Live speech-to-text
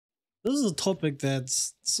This is a topic I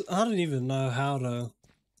don't even know how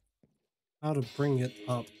to bring it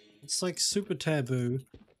up. It's like super taboo.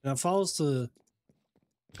 And if I was to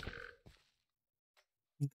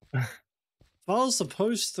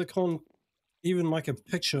post even like a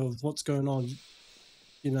picture of what's going on,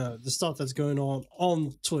 the stuff that's going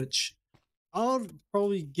on Twitch, I would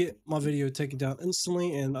probably get my video taken down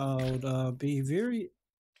instantly, and I would be very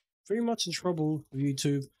much in trouble with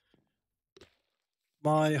YouTube.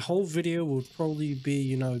 My whole video would probably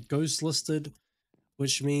be, ghost listed,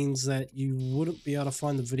 which means that you wouldn't be able to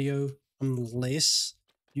find the video unless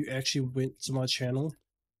you actually went to my channel.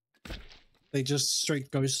 They just straight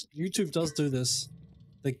ghost. YouTube does do this.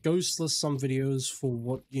 They ghost list some videos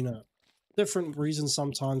for different reasons.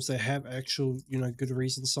 Sometimes they have actual, good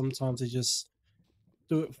reasons. Sometimes they just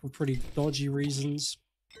do it for pretty dodgy reasons.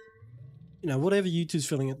 Whatever YouTube's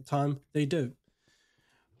feeling at the time, they do.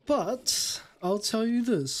 But I'll tell you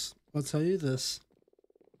this.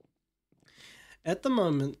 At the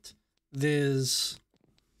moment, there's,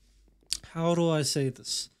 how do I say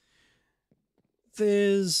this?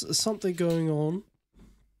 There's something going on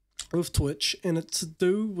with Twitch, and it's to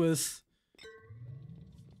do with,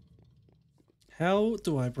 how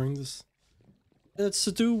do I bring this? It's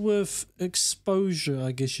to do with exposure,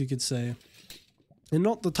 I guess you could say. And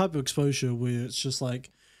not the type of exposure where it's just like,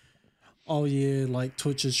 oh yeah, like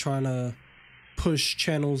Twitch is trying to push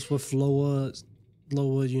channels with lower,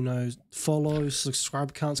 follow,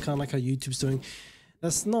 subscribe counts, kind of like how YouTube's doing.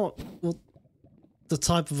 That's not the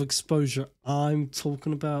type of exposure I'm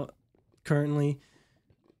talking about currently.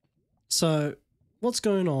 So what's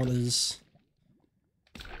going on is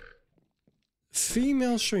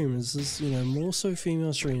female streamers more so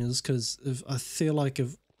female streamers, because if I feel like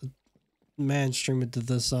if a man streamer did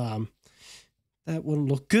this, that wouldn't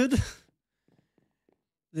look good.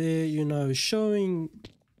 They're showing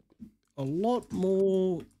a lot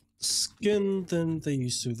more skin than they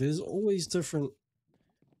used to. There's always different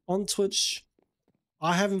on Twitch.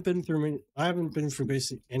 I haven't been through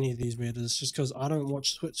basically any of these matters just because I don't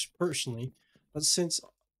watch Twitch personally. But since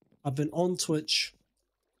I've been on Twitch,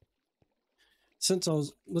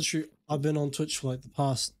 I've been on Twitch for like the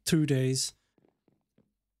past 2 days,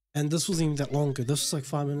 and this wasn't even that long ago. This was like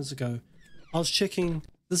 5 minutes ago. I was checking.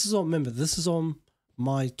 This is on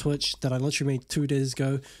my Twitch that I literally made 2 days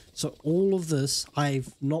ago. So all of this,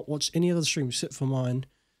 I've not watched any other stream except for mine.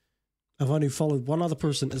 I've only followed one other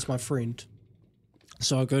person as my friend.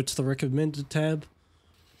 So I go to the recommended tab,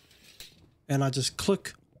 and I just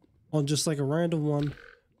click on just like a random one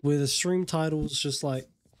where the stream title is just like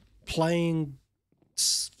playing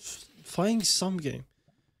some game.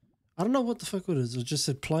 I don't know what the fuck it is. It just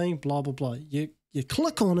said playing blah blah blah. You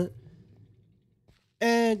click on it,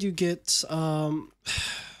 and you get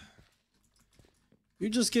you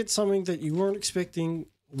just get something that you weren't expecting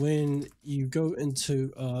when you go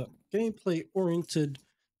into a gameplay oriented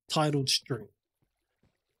titled stream.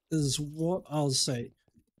 Is what I'll say.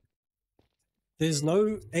 There's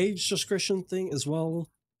no age discretion thing as well.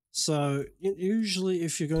 So usually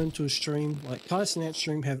if you're going to a stream, like Kaisenat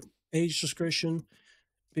stream have age discretion,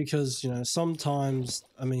 because sometimes,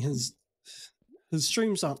 I mean, his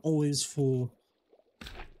streams aren't always for,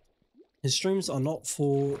 his streams are not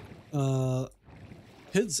for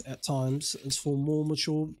kids at times. It's for more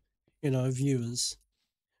mature viewers.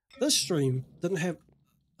 This stream didn't have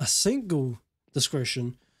a single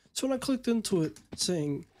discretion. So when I clicked into it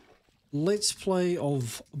saying let's play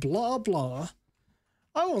of blah blah,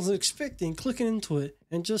 I wasn't expecting clicking into it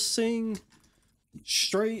and just seeing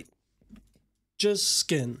straight just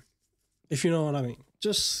skin, if you know what I mean.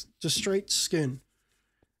 Just straight skin.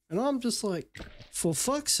 And I'm just like, for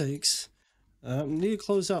fuck's sakes, need to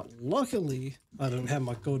close out. Luckily, I don't have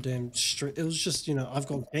my goddamn stream. It was just, I've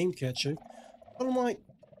got Game Catcher. But I'm like,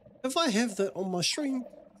 if I have that on my stream,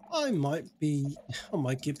 I might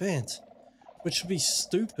get banned. Which would be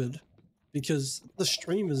stupid, because the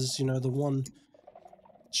streamer is, the one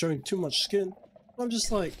showing too much skin. I'm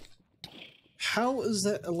just like, how is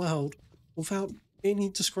that allowed without any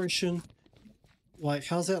discretion? Like,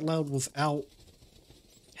 how's that allowed without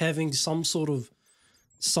having some sort of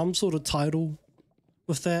title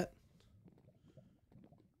with that?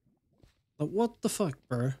 Like, what the fuck,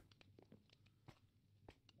 bro?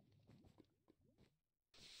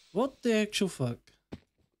 What the actual fuck?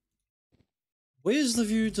 Where's the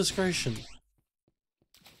viewer discretion?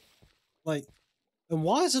 Like, and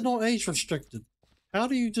why is it not age restricted? How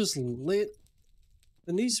do you just let...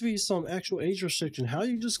 There needs to be some actual age restriction. How are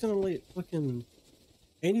you just gonna let fucking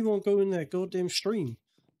anyone go in that goddamn stream?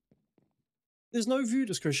 There's no view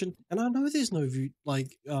discretion, and I know there's no view,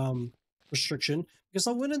 restriction, Because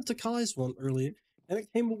I went into Kai's one earlier and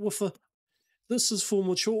it came up with a this is for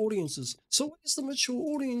mature audiences. So where's the mature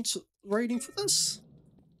audience rating for this?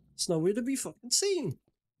 It's nowhere to be fucking seen.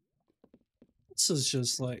 This is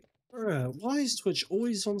just like, bruh, why is Twitch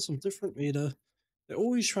always on some different meta? They're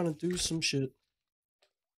always trying to do some shit.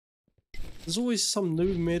 There's always some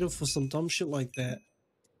new meta for some dumb shit like that.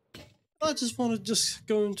 I just want to just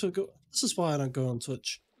go into this is why I don't go on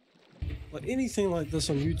Twitch. Like anything like this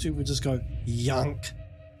on YouTube would just go yank.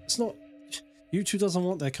 It's not YouTube doesn't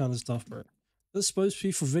want that kind of stuff, bro. It's supposed to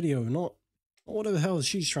be for video, not whatever the hell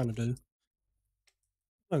she's trying to do.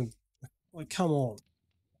 Like, come on.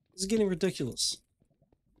 It's getting ridiculous.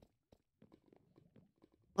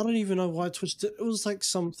 I don't even know why Twitch did. It was like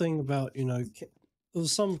something about, you know, it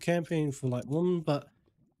was some campaign for like women, but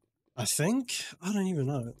I don't even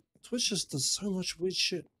know. Twitch just does so much weird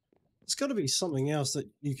shit. There's got to be something else that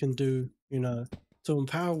you can do, you know, to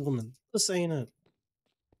empower women. This ain't it.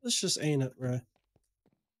 This just ain't it, bro.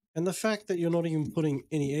 And the fact that you're not even putting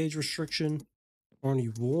any age restriction or any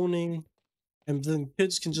warning, and then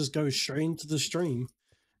kids can just go straight into the stream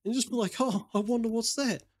and just be like, oh, I wonder what's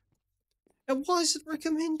that. And why is it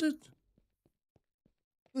recommended?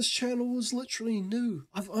 This channel was literally new.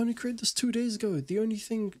 I've only created this 2 days ago. The only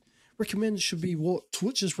thing recommended should be what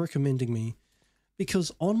Twitch is recommending me.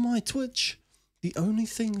 Because on my Twitch, the only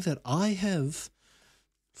thing that I have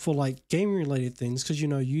for like game related things, because you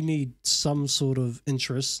know you need some sort of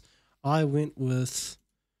interest, I went with,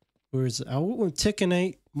 where is it? I went with Tekken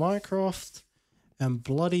 8, Minecraft, and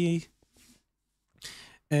Bloody,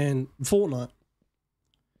 and Fortnite.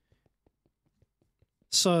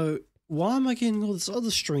 So why am I getting all these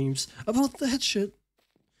other streams about that shit?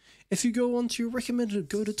 If you go onto your recommended,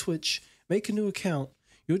 go to Twitch, make a new account,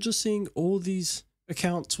 you're just seeing all these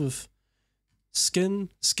accounts with skin,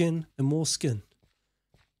 and more skin.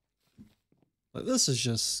 Like this is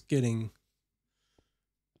just getting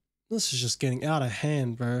out of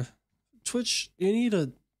hand, bro. Twitch, you need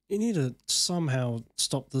to somehow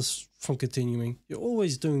stop this from continuing. You're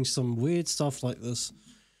always doing some weird stuff like this.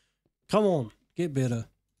 Come on, get better.